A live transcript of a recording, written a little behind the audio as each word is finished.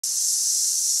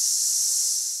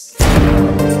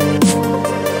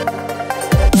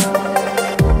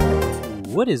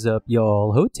What is up,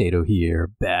 y'all? Hotato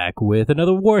here, back with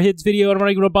another War Hits video. I'm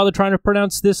not even going to bother trying to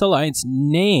pronounce this alliance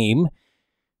name.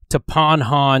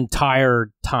 Tapanhan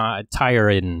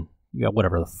Tyrin. Yeah,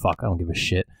 whatever the fuck. I don't give a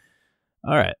shit.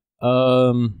 Alright.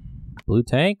 Blue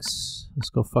tanks.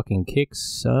 Let's go fucking kick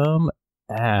some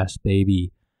ass,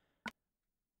 baby.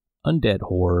 Undead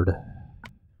Horde.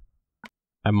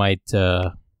 I might,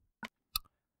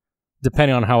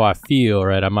 depending on how I feel,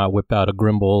 right, I might whip out a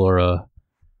Grimble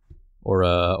or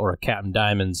a Captain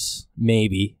Diamonds,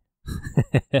 maybe.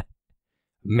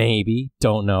 Maybe,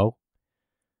 don't know.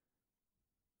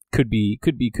 Could be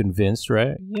convinced,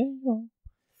 right? Yeah.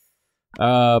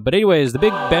 But anyways, the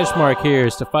big benchmark here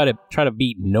is to try to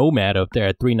beat Nomad up there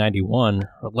at 391,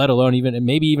 or let alone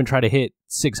maybe even try to hit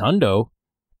 600. I'm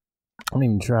not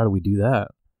even sure how do we do that.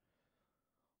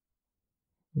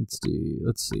 Let's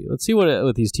see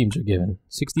what these teams are given.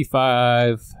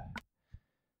 65.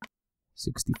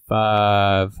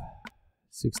 65,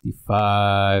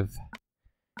 65,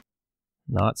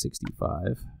 not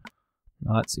 65,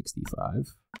 not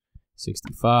 65,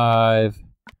 65.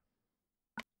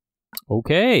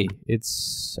 Okay,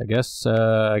 it's, I guess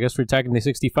we're attacking the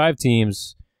 65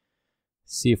 teams.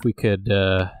 See if we could,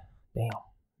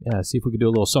 see if we could do a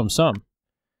little something.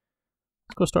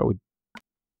 Let's go start with,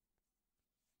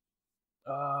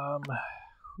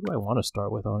 who do I want to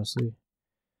start with, honestly?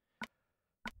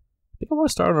 I think I want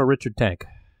to start on a Richard Tank. I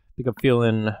think I'm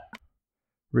feeling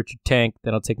Richard Tank.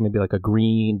 Then I'll take maybe like a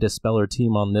green Dispeller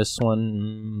team on this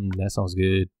one. That sounds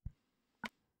good.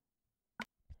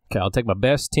 Okay, I'll take my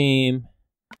best team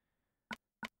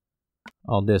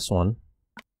on this one.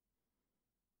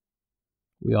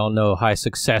 We all know high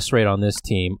success rate on this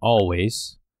team,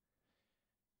 always.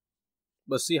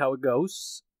 Let's see how it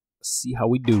goes. See how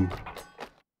we do.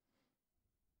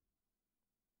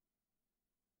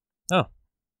 Oh.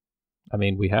 I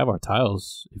mean, we have our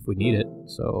tiles if we need it,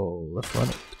 so let's run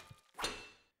it.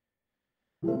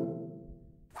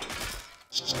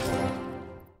 Let's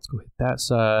go hit that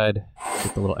side,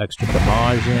 get the little extra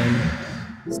damage in.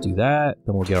 Let's do that,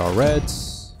 then we'll get our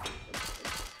reds.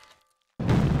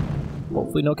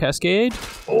 Hopefully no cascade.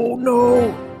 Oh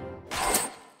no!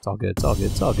 It's all good, it's all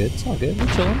good, it's all good, it's all good. We're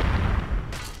chilling.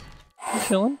 We're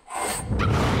chilling.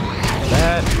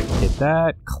 Hit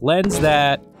that, cleanse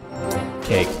that.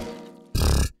 Cake.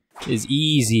 Is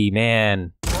easy,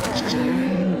 man.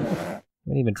 I'm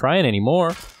not even trying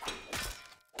anymore.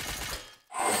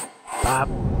 Bop,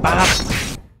 bop.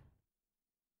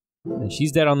 And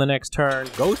she's dead on the next turn.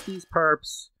 Ghost these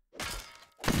perps.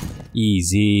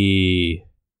 Easy.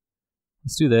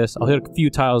 Let's do this. I'll hit a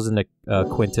few tiles in the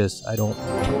Quintus. I don't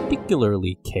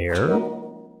particularly care.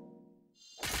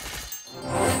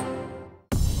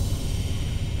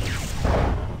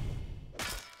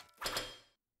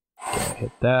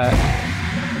 Hit that.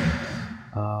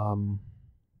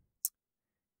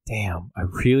 Damn, I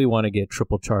really want to get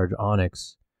triple charge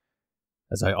Onyx,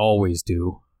 as I always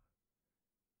do.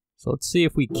 So let's see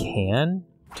if we can.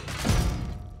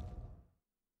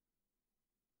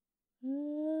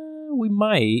 We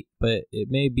might, but it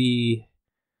may be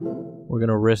we're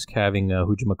gonna risk having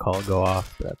who'chamacallit go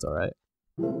off, but that's all right.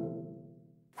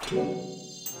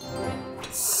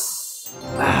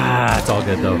 Ah, it's all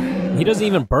good though. He doesn't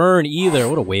even burn either.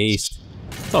 What a waste.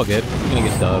 It's all good. We're gonna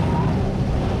get dubbed.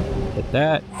 Hit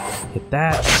that. Hit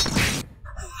that.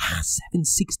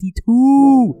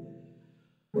 762.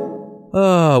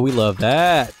 Oh, we love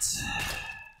that.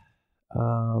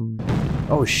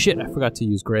 Oh shit, I forgot to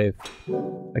use Grave.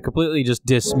 I completely just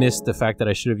dismissed the fact that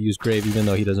I should have used Grave even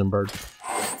though he doesn't burn.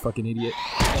 Fucking idiot.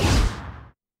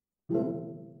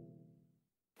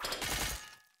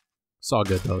 It's all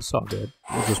good though, it's all good.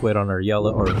 We'll just wait on our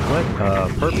yellow or what?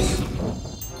 Perps.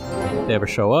 If they ever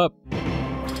show up.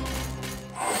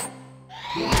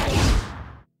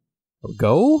 We'll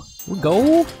go. We'll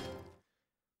go.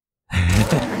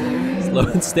 Slow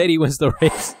and steady wins the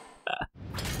race.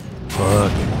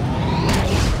 Fuck.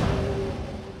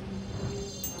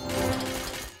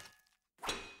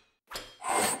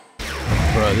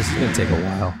 Bro, this is gonna take a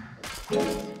while.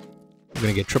 We're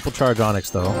gonna get triple charge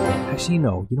Onyx though. Actually,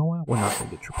 no. You know what? We're not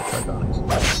gonna get triple charge Onyx.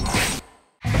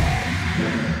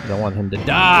 I don't want him to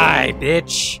die,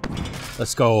 bitch.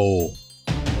 Let's go.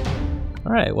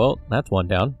 Alright, well, that's one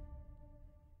down.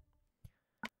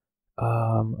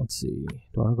 Let's see.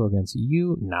 Do I want to go against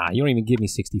you? Nah, you don't even give me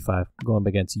 65. I'm going up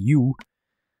against you.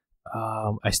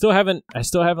 I still haven't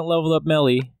leveled up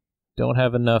Melly. Don't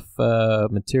have enough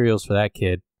materials for that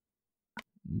kid.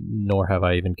 Nor have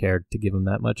I even cared to give him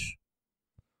that much.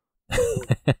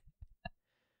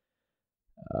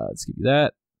 Let's give you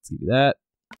that. Let's give you that.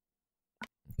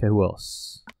 Okay, who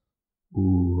else?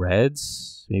 Ooh,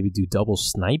 reds. Maybe do double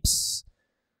snipes.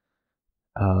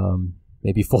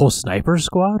 Maybe full sniper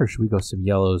squad, or should we go some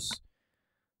yellows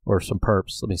or some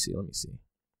perps? Let me see. Let me see.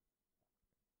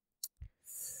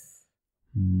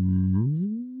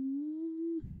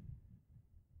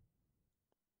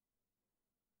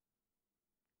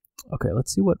 Okay,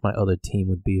 let's see what my other team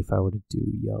would be if I were to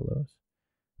do yellows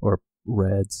or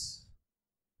reds.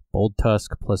 Bold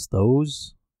Tusk plus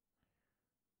those.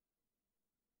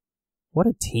 What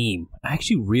a team. I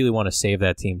actually really want to save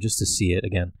that team just to see it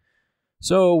again.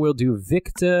 So we'll do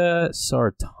Victor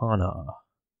Sartana.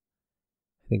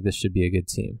 I think this should be a good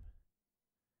team.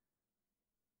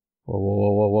 Whoa,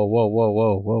 whoa, whoa, whoa, whoa, whoa,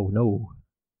 whoa, whoa, no.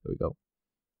 There we go.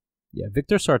 Yeah,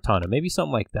 Victor Sartana. Maybe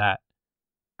something like that.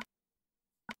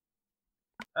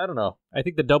 I don't know. I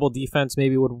think the double defense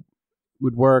maybe would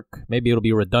work. Maybe it'll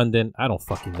be redundant. I don't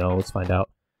fucking know. Let's find out.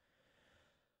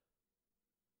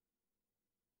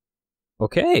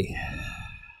 Okay.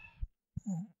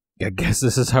 I guess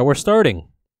this is how we're starting.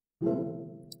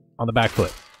 On the back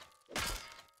foot.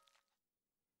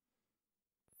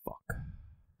 Fuck.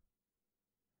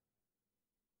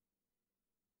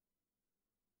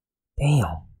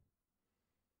 Damn.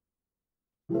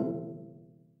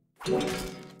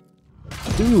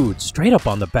 Dude, straight up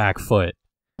on the back foot.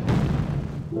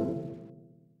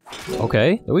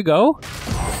 Okay, there we go.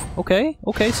 Okay,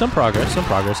 some progress,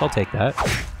 I'll take that.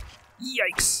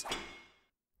 Yikes!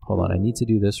 Hold on, I need to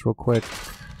do this real quick.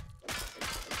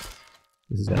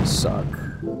 This is gonna suck.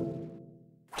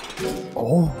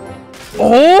 Oh!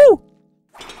 Oh!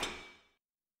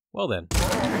 Well then.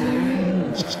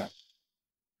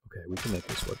 Okay, we can make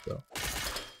this work though.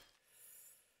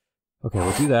 Okay,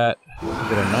 we'll do that. We'll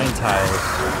get our 9 tiles.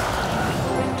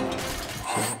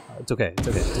 It's okay, it's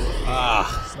okay.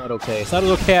 Ah, it's not okay. It's not as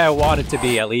okay I want it to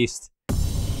be, at least.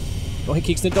 Don't hit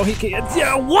Kingston, don't hit Kingston.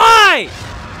 Yeah, why?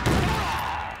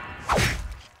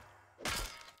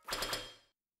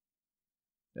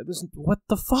 What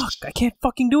the fuck? I can't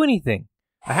fucking do anything.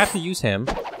 I have to use him.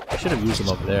 I should have used him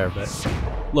over there, but...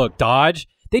 Look, dodge.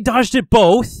 They dodged it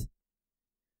both!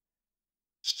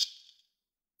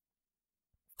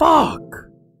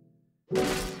 Fuck! It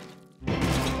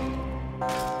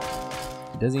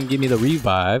doesn't even give me the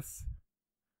revive.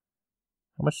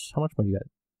 How much more you got?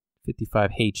 55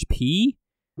 HP?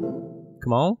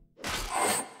 Come on.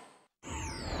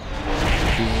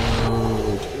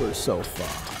 Dude, we're so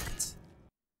fucked.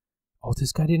 Oh,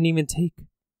 this guy didn't even take...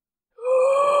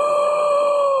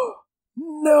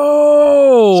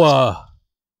 No!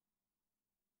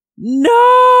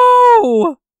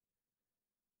 No!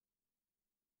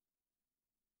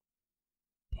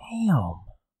 Damn.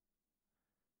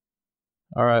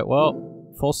 Alright,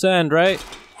 well, full send, right?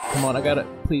 Come on, I gotta,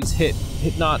 please hit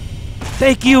not.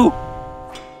 Thank you!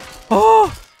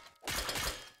 Oh!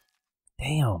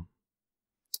 Damn.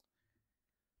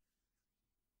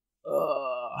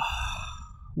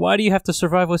 Why do you have to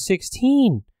survive with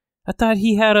 16? I thought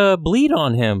he had a bleed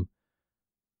on him.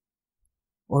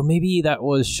 Or maybe that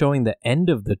was showing the end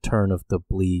of the turn of the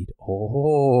bleed.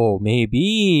 Oh,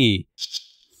 maybe.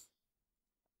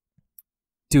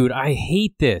 Dude, I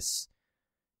hate this.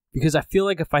 Because I feel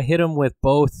like if I hit him with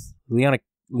both Liana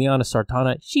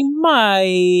Sartana, she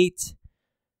might,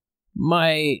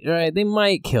 right? They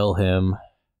might kill him.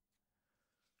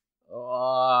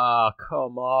 Oh,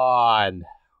 come on.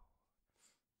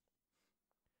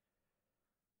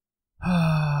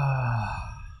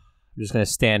 I'm just gonna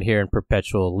stand here in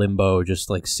perpetual limbo,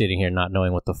 just like sitting here not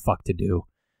knowing what the fuck to do.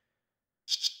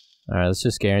 Alright, let's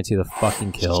just guarantee the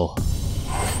fucking kill.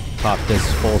 Pop this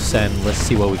full send. Let's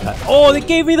see what we got. Oh, they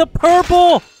gave me the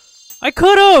purple! I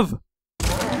could've!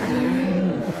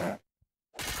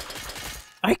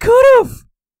 I could've!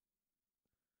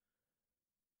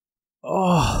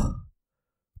 Oh.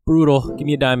 Brutal. Give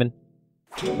me a diamond.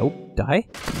 Nope. Die?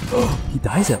 Oh, he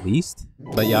dies at least.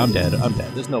 But yeah, I'm dead. I'm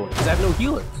dead. There's no way. Because I have no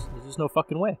healers. There's just no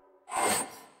fucking way.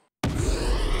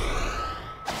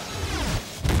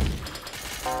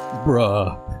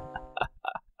 Bruh.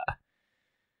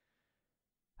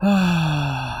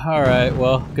 Alright,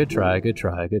 well, good try, good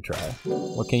try, good try.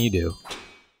 What can you do?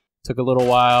 Took a little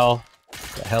while.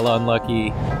 Got hella unlucky.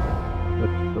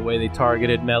 With the way they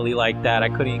targeted Melly like that, I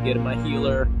couldn't even get in my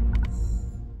healer.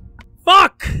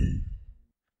 Fuck!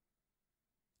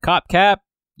 Cop Cap,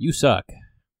 you suck.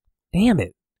 Damn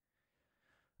it.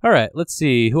 Alright, let's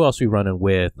see. Who else we running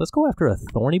with? Let's go after a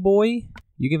Thorny Boy.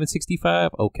 You giving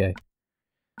 65? Okay.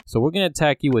 So we're going to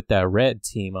attack you with that red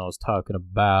team I was talking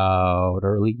about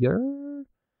earlier.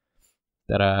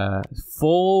 That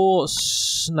full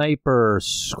sniper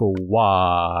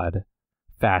squad.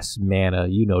 Fast mana,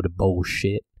 you know the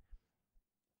bullshit.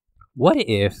 What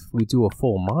if we do a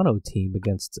full mono team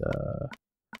against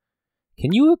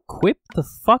can you equip the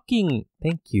fucking...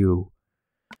 Thank you.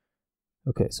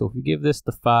 Okay, so if we give this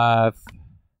the 5,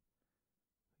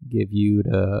 give you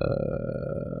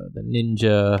the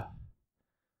ninja,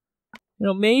 you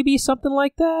know, maybe something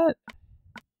like that.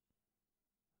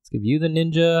 Let's give you the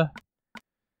ninja.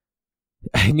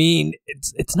 I mean,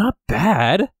 it's not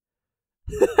bad.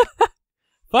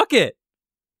 Fuck it.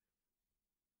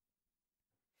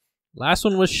 Last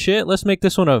one was shit. Let's make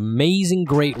this one an amazing,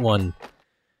 great one.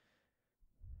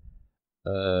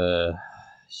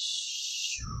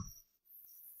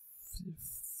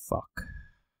 Fuck.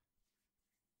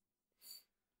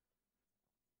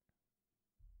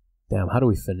 Damn, how do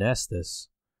we finesse this?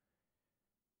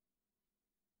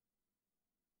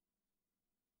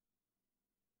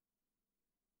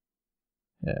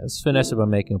 Yeah, let's finesse it by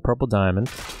making a purple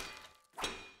diamond.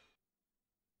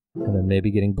 And then maybe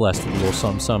getting blessed with a little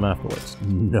something afterwards.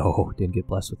 No, didn't get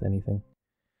blessed with anything.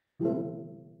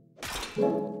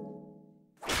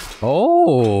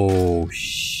 Oh,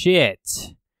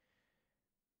 shit.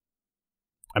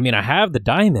 I mean, I have the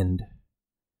diamond.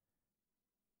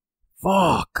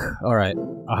 Fuck. Alright,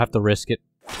 I'll have to risk it.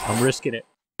 I'm risking it.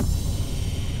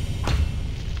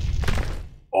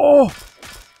 Oh!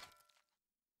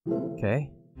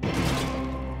 Okay.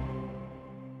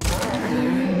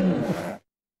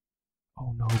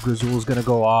 Oh no, Grizzle's gonna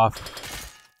go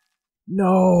off.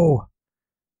 No!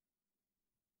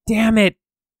 Damn it!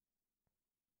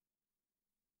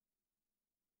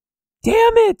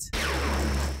 Damn it!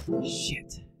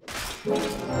 Shit.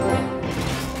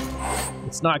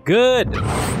 It's not good!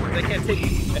 I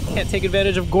can't take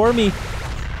advantage of Gormy.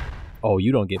 Oh,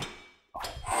 you don't get... Oh,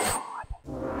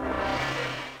 God.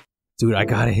 Dude, I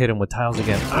gotta hit him with tiles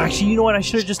again. Actually, you know what? I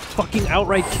should've just fucking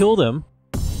outright killed him.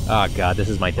 Oh god, this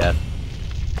is my death.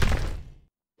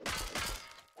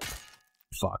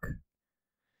 Fuck.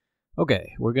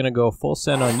 Okay, we're gonna go full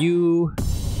send on you.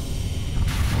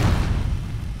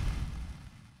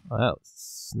 Well,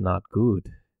 that's not good.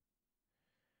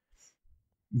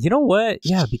 You know what?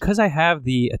 Yeah, because I have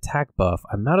the attack buff,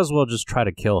 I might as well just try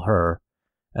to kill her.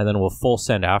 And then we'll full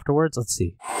send afterwards. Let's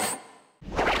see.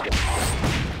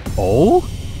 Oh?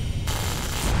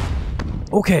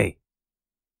 Okay.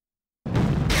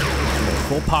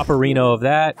 Full Paparino of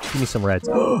that. Give me some reds.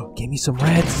 Give me some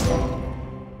reds.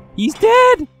 He's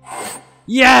dead!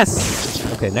 Yes!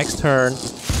 Okay, next turn.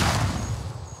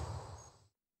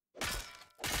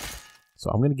 So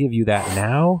I'm gonna give you that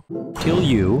now. Kill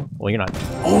you. Well, you're not.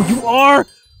 Oh, you are!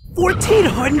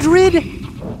 1,400?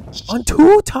 On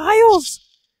 2 tiles?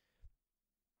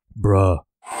 Bruh.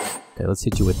 Okay, let's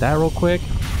hit you with that real quick.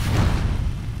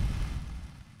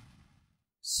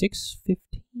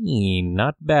 615.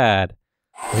 Not bad.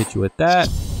 We'll hit you with that.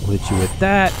 We'll hit you with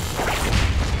that.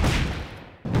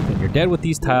 And you're dead with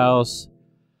these tiles.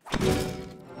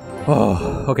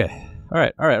 Oh, okay.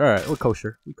 Alright, alright, alright. We're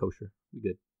kosher. We kosher. We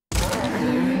good.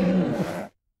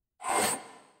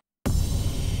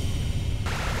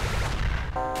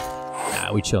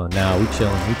 Nah, we chillin' now. We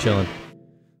chillin'. We chillin'.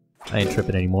 I ain't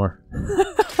tripping anymore.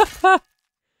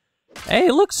 Hey,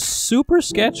 it looks super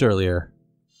sketch earlier.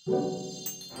 I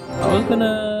was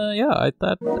gonna... Yeah, I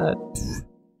thought that...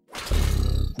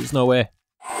 There's no way.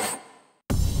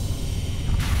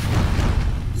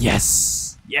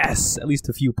 Yes! Yes! At least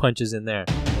a few punches in there.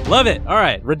 Love it!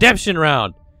 Alright, redemption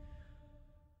round.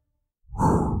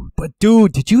 But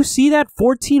dude, did you see that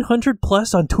 1,400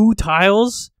 plus on 2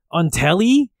 tiles on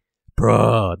telly?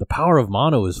 Bruh, the power of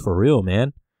mono is for real,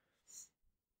 man.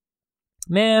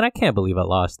 Man, I can't believe I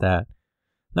lost that.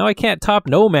 Now I can't top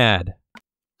Nomad.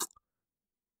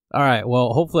 Alright,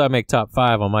 well, hopefully I make top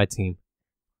 5 on my team.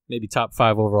 Maybe top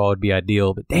 5 overall would be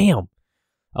ideal, but damn.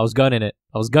 I was gunning it.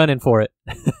 I was gunning for it.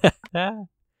 Can't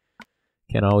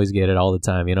always get it all the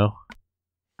time, you know?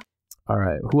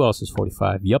 Alright, who else is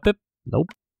 45? Yuppip?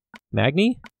 Nope.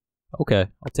 Magni? Okay,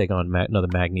 I'll take on another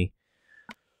Magni.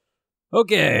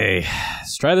 Okay,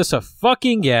 let's try this a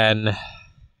fucking again.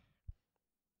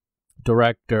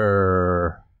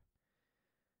 Director...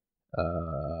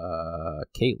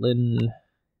 Caitlin.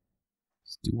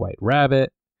 Let's do White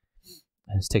Rabbit.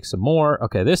 Let's take some more.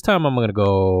 Okay, this time I'm gonna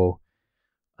go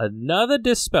another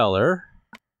Dispeller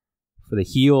for the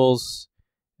heals,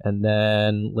 and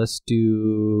then let's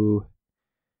do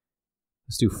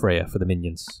Freya for the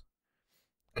minions.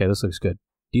 Okay, this looks good.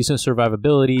 Decent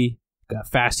survivability, got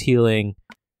fast healing,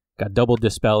 got double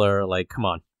Dispeller. Like, come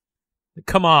on,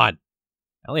 come on.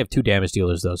 I only have 2 damage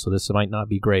dealers, though, so this might not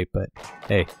be great, but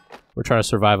hey, we're trying to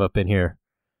survive up in here.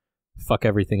 Fuck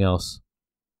everything else.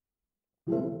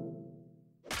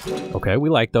 Okay, we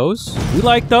like those. We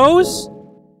like those!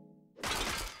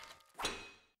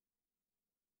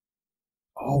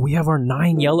 Oh, we have our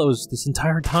 9 yellows this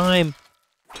entire time.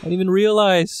 I didn't even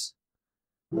realize.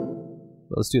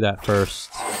 But let's do that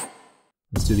first.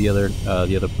 Let's do the other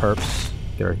perps.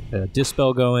 Get our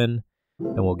dispel going,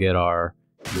 then we'll get our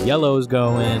yellows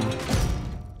going.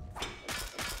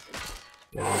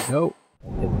 There we go.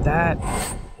 Hit that.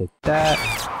 Hit that.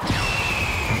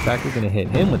 In fact, we're gonna hit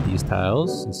him with these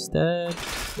tiles instead.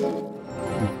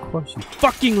 Of course, you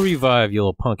fucking revive, you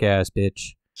little punk ass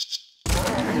bitch.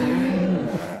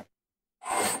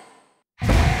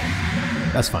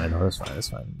 That's fine, though. That's fine. That's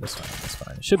fine. That's fine. That's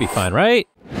fine. It should be fine, right?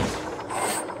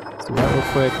 Let's do that real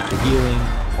quick. The healing.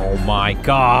 Oh my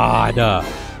god!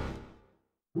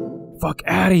 Fuck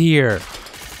out of here!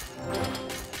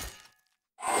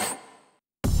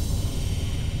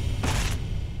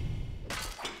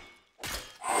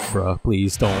 Bruh,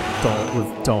 please don't.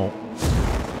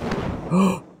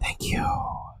 Thank you.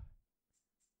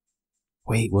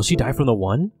 Wait, will she die from the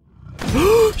 1?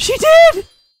 She did!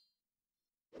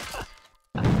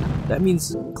 That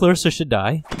means Clarissa should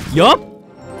die. Yup!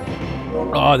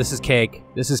 Oh, this is cake.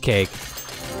 This is cake.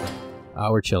 Ah,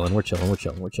 we're chilling, we're chilling, we're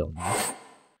chilling, we're chilling.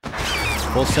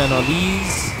 Full send on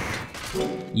these.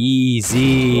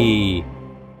 Easy.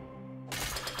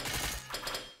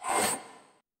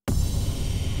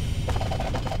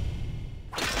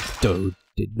 Dude,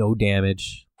 did no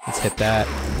damage. Let's hit that.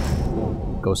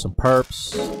 Go some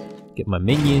perps. Get my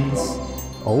minions.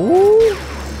 Oh!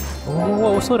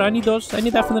 Whoa, slow down. I need those. I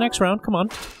need that for the next round. Come on.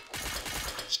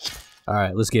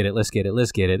 Alright, let's get it. Let's get it.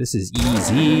 Let's get it. This is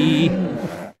easy.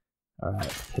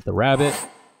 Alright, hit the rabbit.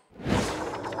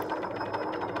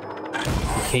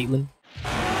 Caitlin.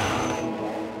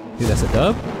 Dude, that's a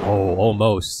dub? Oh,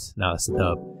 almost. No, that's a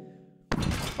dub.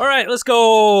 Alright, let's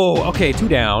go. Okay, 2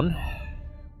 down.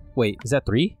 Wait, is that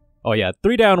 3? Oh yeah,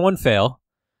 3 down, 1 fail.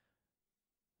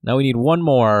 Now we need 1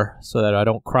 more so that I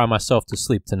don't cry myself to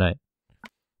sleep tonight.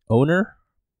 Owner?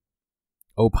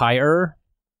 Opire?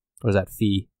 Or is that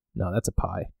fee? No, that's a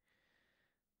pie.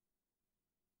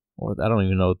 Or I don't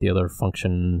even know what the other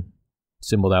function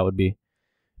symbol that would be.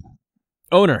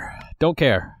 Owner. Don't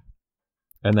care.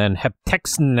 And then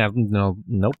Heptex... No,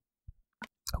 nope.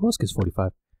 Who else gets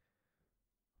 45?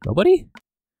 Nobody?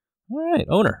 Alright,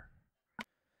 owner.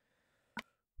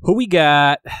 Who we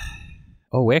got?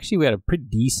 Oh, we had a pretty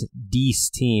decent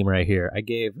team right here. I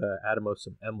gave Adamo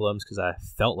some emblems because I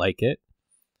felt like it.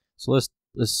 So let's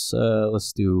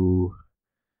do.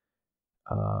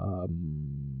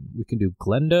 We can do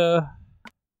Glenda,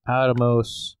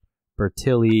 Adamos,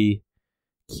 Bertilli,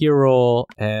 Kirill,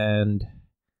 and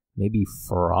maybe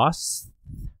Frost.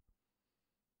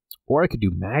 Or I could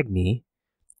do Magni.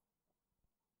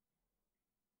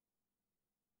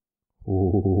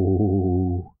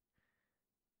 Ooh.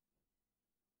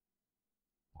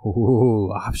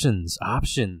 Ooh, options.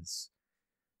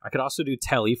 I could also do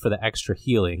Telly for the extra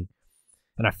healing.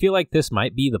 And I feel like this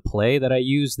might be the play that I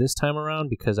use this time around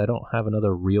because I don't have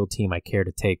another real team I care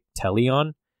to take Telly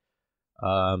on.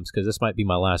 Because this might be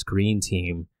my last green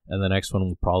team. And the next one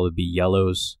will probably be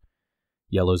yellows.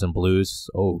 Yellows and blues.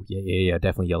 Oh, yeah,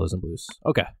 definitely yellows and blues.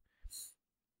 Okay.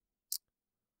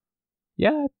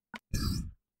 Yeah.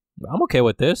 I'm okay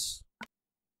with this.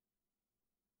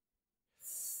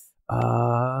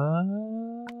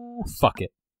 Fuck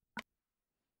it.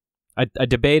 I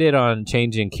debated on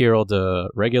changing Kirill to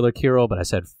regular Kirill, but I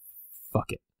said,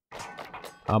 fuck it.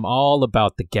 I'm all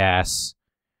about the gas.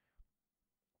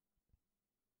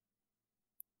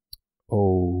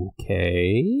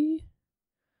 Okay.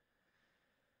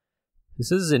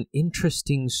 This is an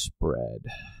interesting spread.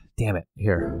 Damn it.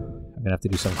 Here. I'm gonna have to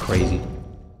do something crazy.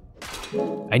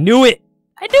 I knew it!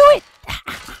 I knew it!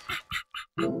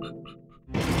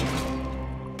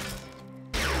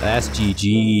 That's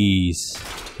GG's.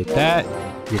 Hit that.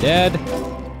 You're dead.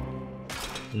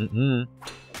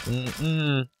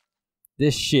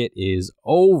 This shit is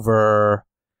over.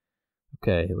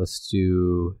 Okay, let's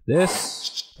do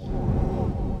this.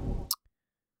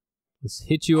 Let's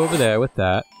hit you over there with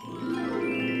that.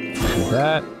 Do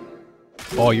that.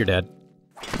 Oh, you're dead.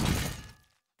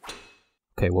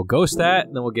 Okay, we'll ghost that,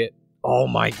 and then we'll get... Oh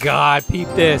my god, peep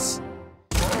this!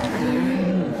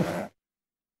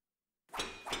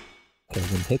 Okay, we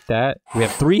can hit that. We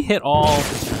have 3 hit all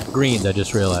greens, I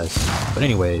just realized. But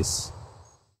anyways.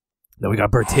 Then we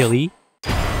got Bertilli.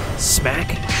 Smack.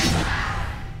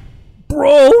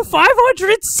 Bro,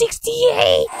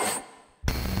 568!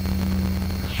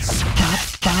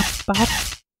 Stop bop, bop.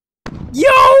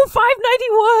 Yo,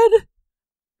 591!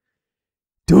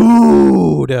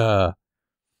 Dude!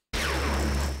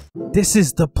 This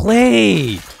is the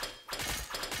play!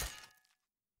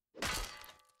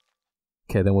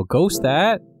 Okay, then we'll ghost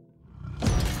that.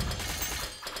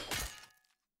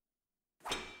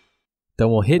 Then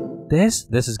we'll hit this.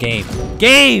 This is game.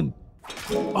 Game!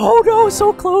 Oh no,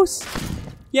 so close!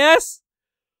 Yes!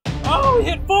 Oh, we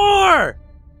hit 4!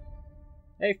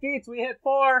 Hey, Feats, we hit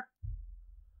 4!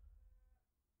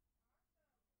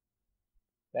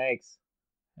 Thanks.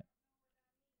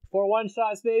 4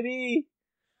 one-shots, baby!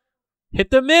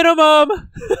 Hit the minimum!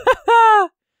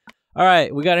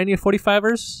 Alright, we got any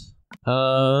 45ers?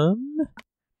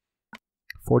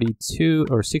 42,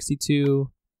 or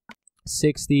 62,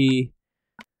 60,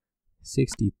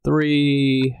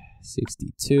 63,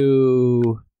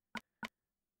 62.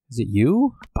 Is it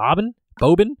you? Bobin?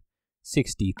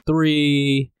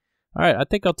 63. Alright, I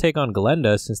think I'll take on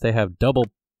Glenda since they have double.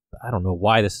 I don't know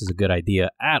why this is a good idea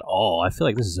at all. I feel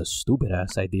like this is a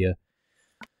stupid-ass idea.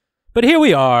 But here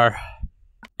we are,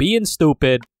 being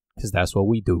stupid, because that's what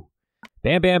we do.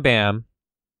 Bam, bam, bam.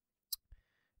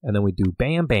 And then we do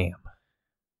bam, bam.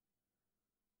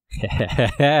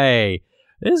 Hey,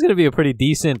 this is going to be a pretty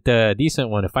decent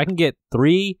one. If I can get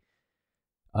 3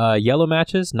 yellow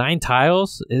matches, 9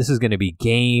 tiles, this is going to be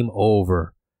game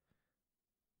over.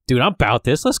 Dude, I'm about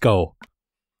this. Let's go.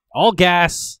 All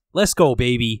gas. Let's go,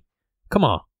 baby. Come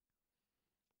on.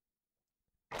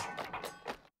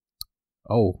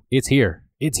 Oh, it's here.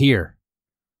 It's here.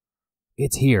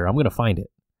 It's here. I'm going to find it.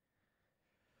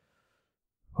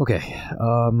 Okay.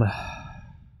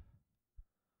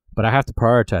 But I have to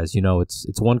prioritize. You know, it's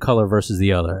one color versus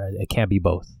the other. It can't be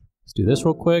both. Let's do this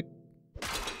real quick.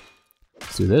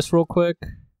 Let's do this real quick.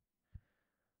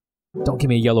 Don't give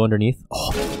me a yellow underneath.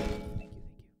 Oh, thank you.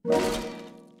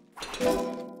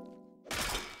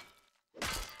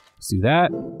 Let's do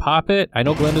that. Pop it. I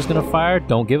know Glenda's gonna fire.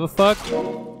 Don't give a fuck.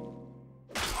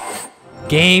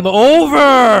 Game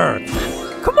over!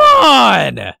 Come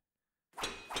on!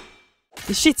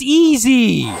 This shit's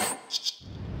easy!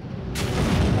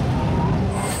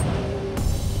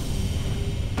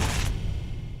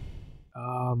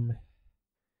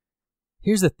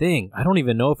 Here's the thing. I don't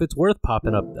even know if it's worth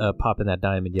popping that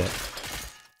diamond yet.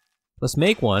 Let's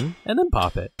make one and then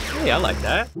pop it. Hey, I like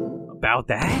that. About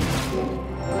that.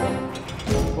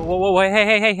 Whoa, whoa, whoa,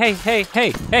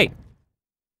 hey.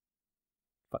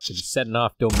 Fucking setting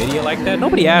off Domidia like that.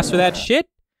 Nobody asked for that shit.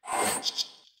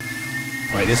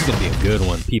 Alright, this is gonna be a good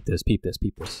one. Peep this.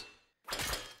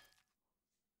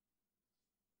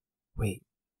 Wait,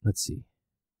 let's see.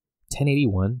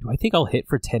 1081. Do I think I'll hit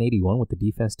for 1081 with the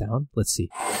defense down? Let's see.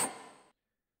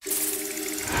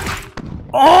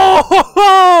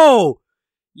 Oh!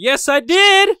 Yes, I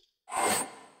did!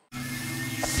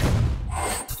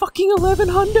 Fucking 11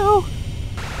 hundo!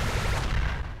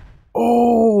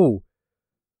 Oh!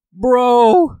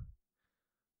 Bro!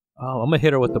 Oh, I'm gonna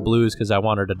hit her with the blues because I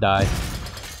want her to die.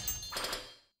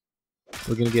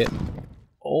 We're gonna get...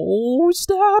 Oh,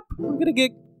 stop! We're gonna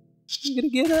get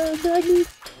a Magni.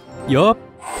 Yup.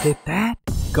 Hit that.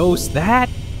 Ghost that.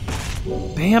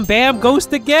 Bam, bam.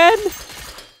 Ghost again.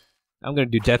 I'm gonna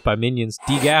do death by minions.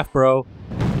 Degaff, bro.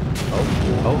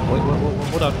 Oh, wait,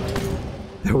 hold on.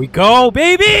 There we go,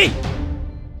 baby!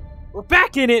 We're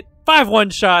back in it. 5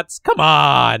 one-shots. Come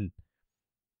on.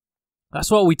 That's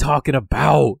what we talking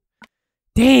about.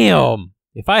 Damn.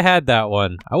 If I had that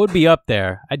one, I would be up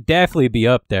there. I'd definitely be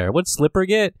up there. What'd Slipper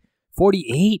get?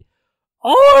 48?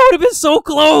 Oh, I would have been so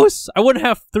close! I wouldn't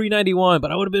have 391,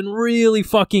 but I would have been really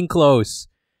fucking close.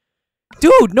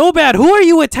 Dude, no bad. Who are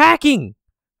you attacking?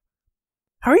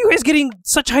 How are you guys getting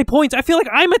such high points? I feel like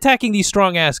I'm attacking these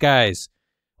strong-ass guys.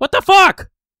 What the fuck?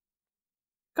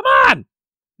 Come on!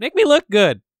 Make me look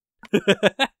good.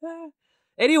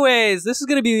 Anyways, this is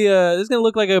gonna be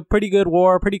look like a pretty good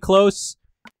war, pretty close.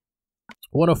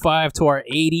 105 to our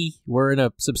 80. We're in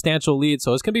a substantial lead,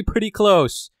 so it's gonna be pretty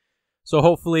close. So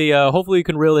hopefully we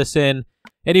can reel this in.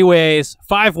 Anyways,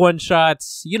 5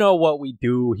 one-shots. You know what we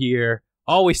do here.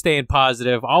 Always staying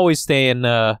positive. Always staying,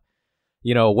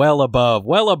 you know, well above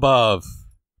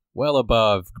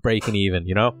breaking even,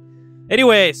 you know?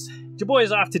 Anyways, your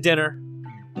boy's off to dinner.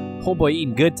 Homeboy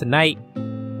eating good tonight.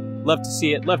 Love to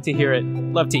see it. Love to hear it.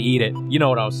 Love to eat it. You know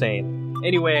what I'm saying.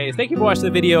 Anyways, thank you for watching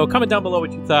the video. Comment down below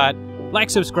what you thought. Like,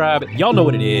 subscribe. Y'all know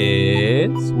what it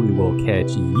is. We will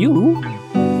catch you